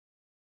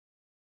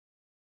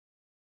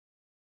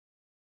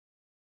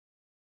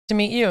To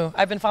meet you.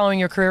 I've been following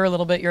your career a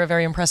little bit. You're a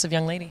very impressive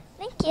young lady.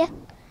 Thank you.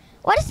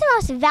 What is the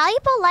most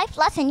valuable life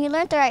lesson you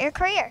learned throughout your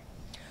career?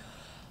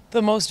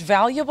 The most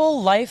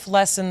valuable life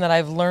lesson that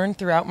I've learned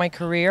throughout my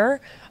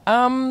career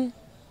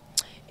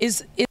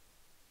is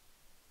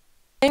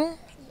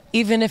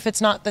even if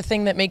it's not the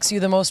thing that makes you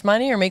the most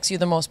money or makes you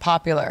the most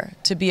popular.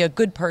 To be a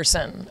good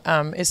person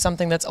is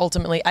something that's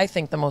ultimately, I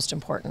think, the most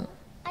important.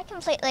 I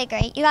completely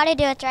agree. You got to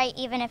do it right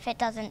even if it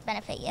doesn't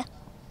benefit you.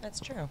 That's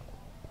true.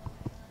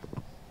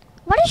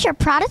 What is your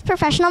proudest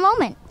professional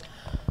moment?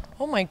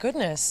 Oh my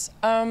goodness.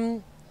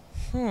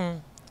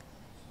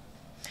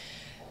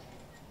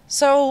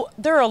 So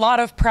there are a lot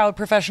of proud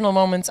professional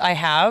moments I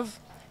have,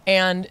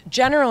 and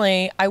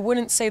generally I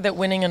wouldn't say that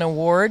winning an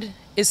award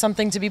is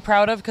something to be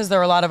proud of because there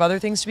are a lot of other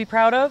things to be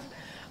proud of.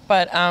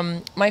 But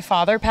my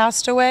father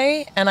passed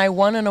away, and I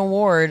won an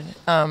award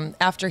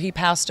after he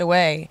passed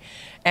away.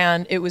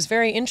 And it was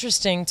very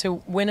interesting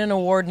to win an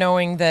award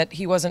knowing that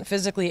he wasn't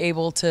physically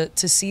able to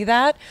see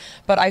that.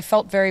 But I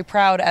felt very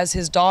proud as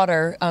his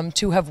daughter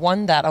to have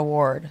won that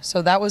award.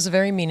 So that was a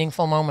very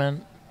meaningful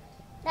moment.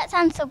 That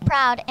sounds so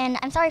proud, and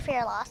I'm sorry for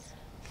your loss.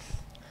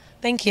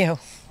 Thank you.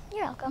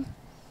 You're welcome.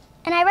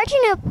 And I read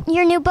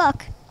your new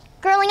book,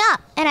 Growing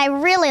Up, and I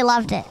really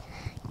loved it.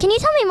 Can you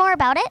tell me more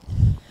about it?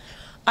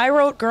 I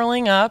wrote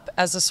Growing Up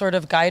as a sort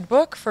of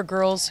guidebook for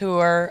girls who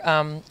are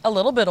a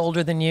little bit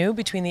older than you,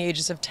 between the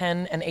ages of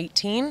 10 and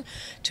 18,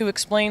 to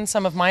explain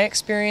some of my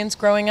experience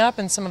growing up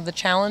and some of the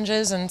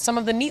challenges and some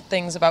of the neat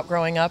things about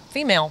growing up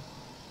female.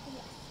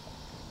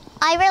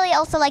 I really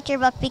also liked your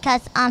book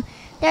because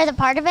there's a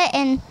part of it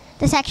in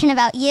the section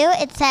about you.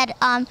 It said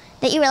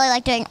that you really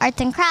like doing arts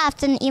and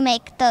crafts and you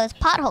make those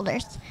pot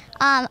holders.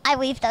 I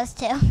weave those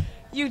too.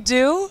 You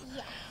do?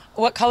 Yeah.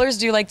 What colors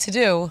do you like to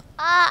do?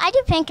 I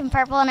do pink and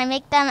purple, and I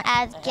make them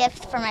as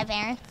gifts for my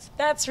parents.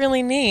 That's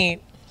really neat.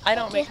 I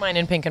don't make mine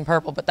in pink and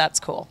purple, but that's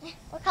cool.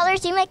 What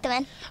colors do you make them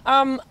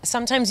in?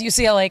 Sometimes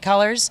UCLA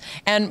colors.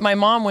 And my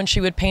mom, when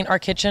she would paint our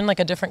kitchen like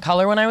a different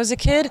color when I was a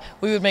kid,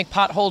 we would make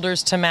pot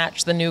holders to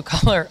match the new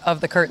color of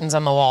the curtains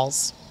on the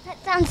walls.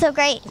 That sounds so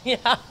great.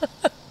 Yeah.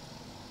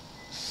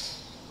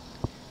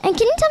 And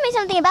can you tell me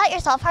something about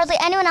yourself hardly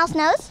anyone else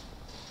knows?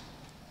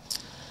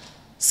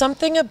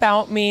 Something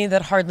about me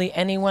that hardly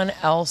anyone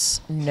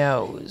else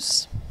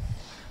knows.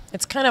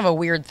 It's kind of a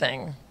weird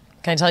thing.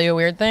 Can I tell you a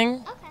weird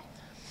thing?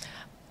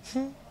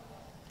 Okay.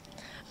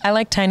 I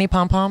like tiny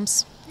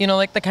pom-poms. You know,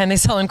 like the kind they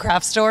sell in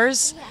craft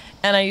stores? Yeah.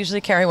 And I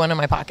usually carry one in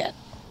my pocket.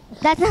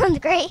 That sounds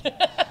great.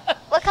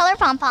 What color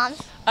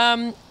pom-poms?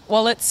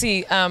 Well, let's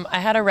see. I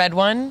had a red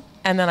one,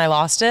 and then I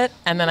lost it,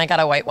 and then I got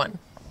a white one.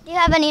 Do you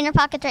have any in your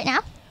pockets right now?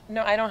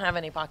 No, I don't have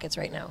any pockets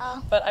right now.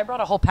 Oh. But I brought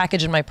a whole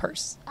package in my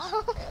purse.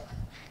 Oh.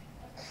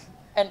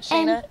 And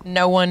Shayna,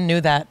 no one knew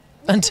that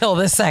until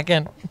this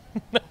second.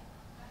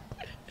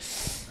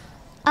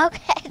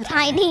 Okay,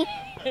 tiny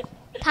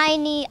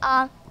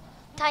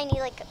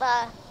like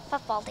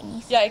puffball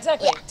thingies. Yeah,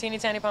 exactly. Yeah. Teeny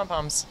tiny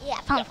pom-poms. Yeah,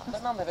 pom-poms. Yeah,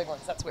 but not the big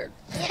ones. That's weird.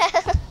 Yeah.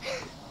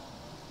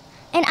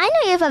 And I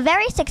know you have a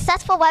very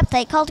successful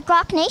website called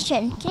Grok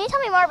Nation. Can you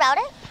tell me more about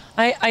it?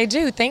 I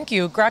do, thank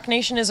you. Grok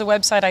Nation is a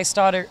website I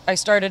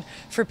started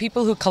for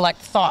people who collect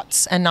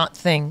thoughts and not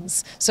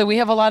things. So we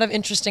have a lot of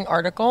interesting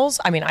articles.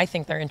 I mean, I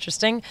think they're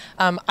interesting.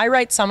 I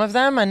write some of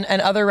them, and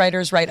other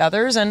writers write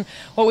others. And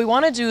what we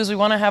want to do is we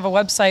want to have a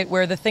website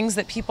where the things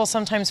that people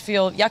sometimes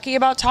feel yucky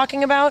about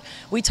talking about,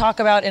 we talk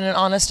about in an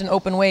honest and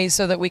open way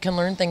so that we can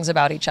learn things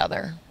about each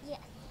other. Yeah.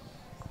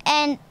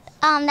 And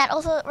that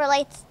also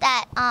relates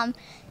that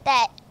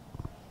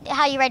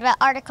how you write about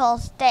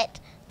articles that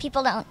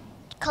people don't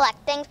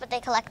collect things, but they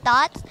collect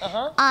thoughts.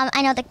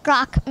 I know that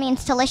grok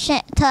means to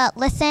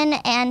listen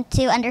and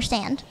to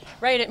understand.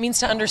 Right, it means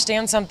to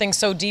understand something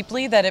so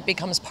deeply that it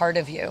becomes part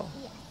of you.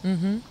 Yeah.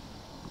 Mm-hmm.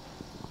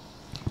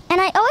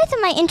 And I always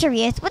end my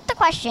interviews with the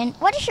question,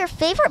 what is your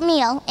favorite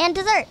meal and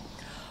dessert?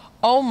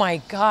 Oh my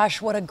gosh,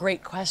 what a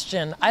great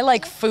question. I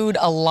like food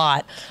a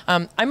lot.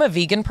 I'm a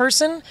vegan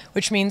person,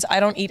 which means I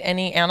don't eat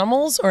any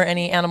animals or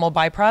any animal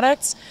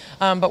byproducts.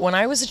 But when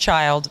I was a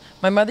child,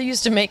 my mother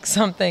used to make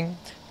something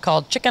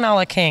called chicken a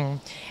la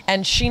king,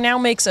 and she now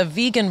makes a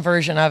vegan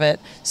version of it.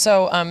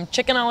 So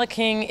chicken a la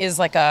king is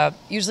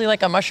usually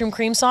like a mushroom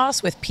cream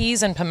sauce with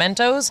peas and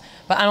pimentos,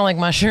 but I don't like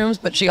mushrooms,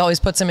 but she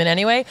always puts them in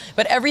anyway.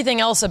 But everything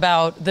else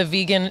about the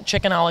vegan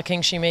chicken a la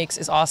king she makes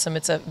is awesome.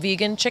 It's a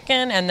vegan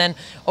chicken and then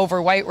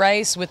over white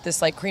rice with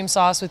this like cream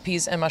sauce with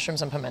peas and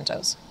mushrooms and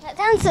pimentos. That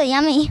sounds so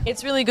yummy.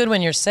 It's really good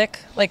when you're sick,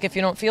 like if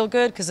you don't feel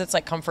good, because it's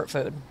like comfort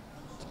food.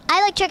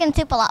 I like chicken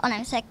soup a lot when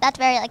I'm sick. That's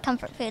very like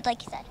comfort food,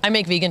 like you said. I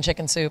make vegan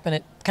chicken soup, and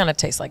it kind of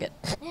tastes like it.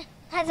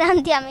 That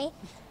sounds yummy.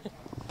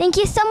 Thank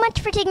you so much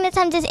for taking the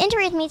time to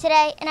interview with me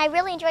today, and I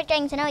really enjoyed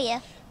getting to know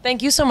you.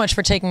 Thank you so much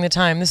for taking the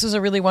time. This was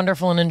a really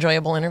wonderful and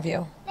enjoyable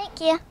interview.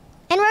 Thank you.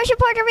 And Rose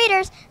Reporter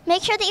readers,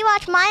 make sure that you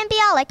watch Mayim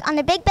Bialik on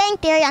The Big Bang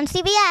Theory on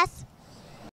CBS.